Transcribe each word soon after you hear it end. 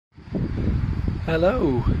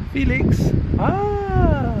Hello, Felix.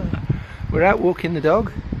 We're out walking the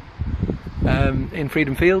dog in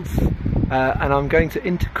Freedom Fields, and I'm going to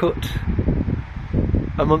intercut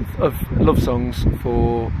a month of love songs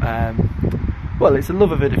for, well, it's a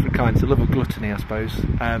love of a different kind. It's a love of gluttony, I suppose.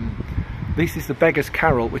 This is the Beggars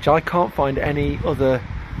Carol, which I can't find any other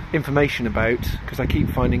information about, because I keep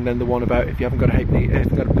finding then the one about if you haven't got a halfpenny, if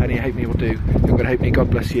you've got a penny, a halfpenny will do. If you haven't got a halfpenny, God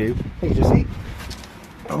bless you. Hey, Jessie.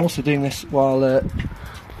 I'm also doing this while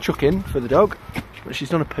chucking for the dog, but she's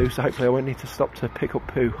done a poo, so hopefully I won't need to stop to pick up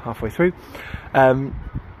poo halfway through.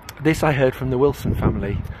 This I heard from the Wilson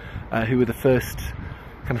family, who were the first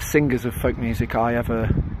kind of singers of folk music I ever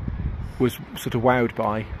was sort of wowed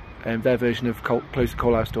by. Their version of Close the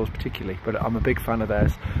Call House Doors particularly, but I'm a big fan of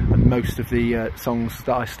theirs, and most of the songs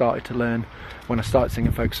that I started to learn when I started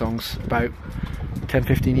singing folk songs about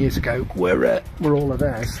 10-15 years ago were all of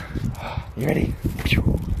theirs. You ready?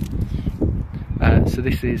 So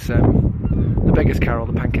this is the Beggars Carol,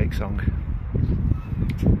 the Pancake song.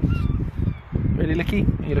 Really, Licky?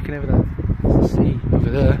 Are you looking over there? There's the sea over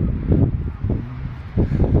there.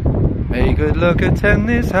 May good luck attend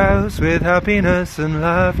this house with happiness and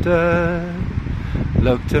laughter.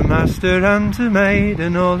 Luck to master and to maid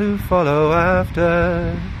and all who follow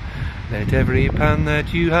after. Let every pan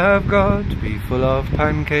that you have got be full of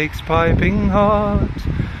pancakes piping hot.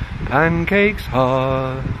 Pancakes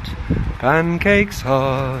hot, pancakes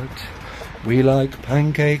hot. We like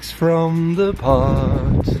pancakes from the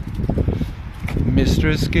pot.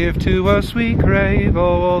 Mistress, give to us we crave,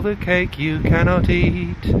 oh, all the cake you cannot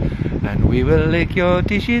eat. And we will lick your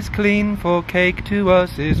dishes clean, for cake to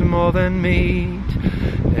us is more than meat.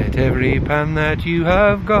 Let every pan that you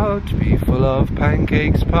have got be full of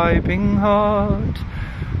pancakes piping hot.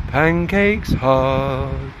 Pancakes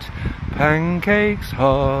hot, pancakes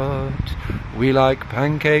hot. We like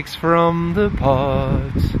pancakes from the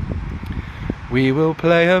pot. We will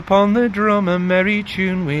play upon the drum a merry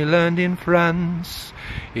tune we learned in France.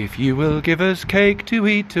 If you will give us cake to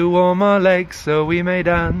eat to warm our legs so we may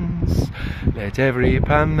dance. Let every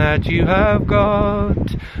pan that you have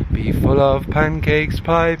got be full of pancakes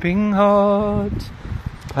piping hot.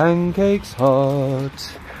 Pancakes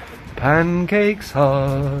hot, pancakes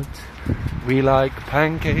hot. We like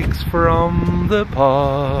pancakes from the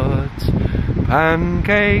pot.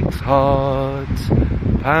 Pancakes hot,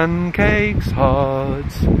 pancakes hot.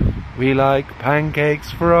 We like pancakes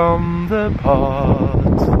from the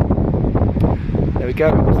pot. There we go,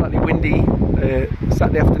 slightly windy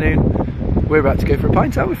Saturday afternoon. We're about to go for a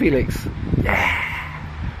pint out with Felix. Yeah!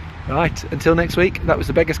 Right, until next week, that was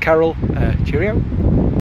the Beggars Carol. Cheerio.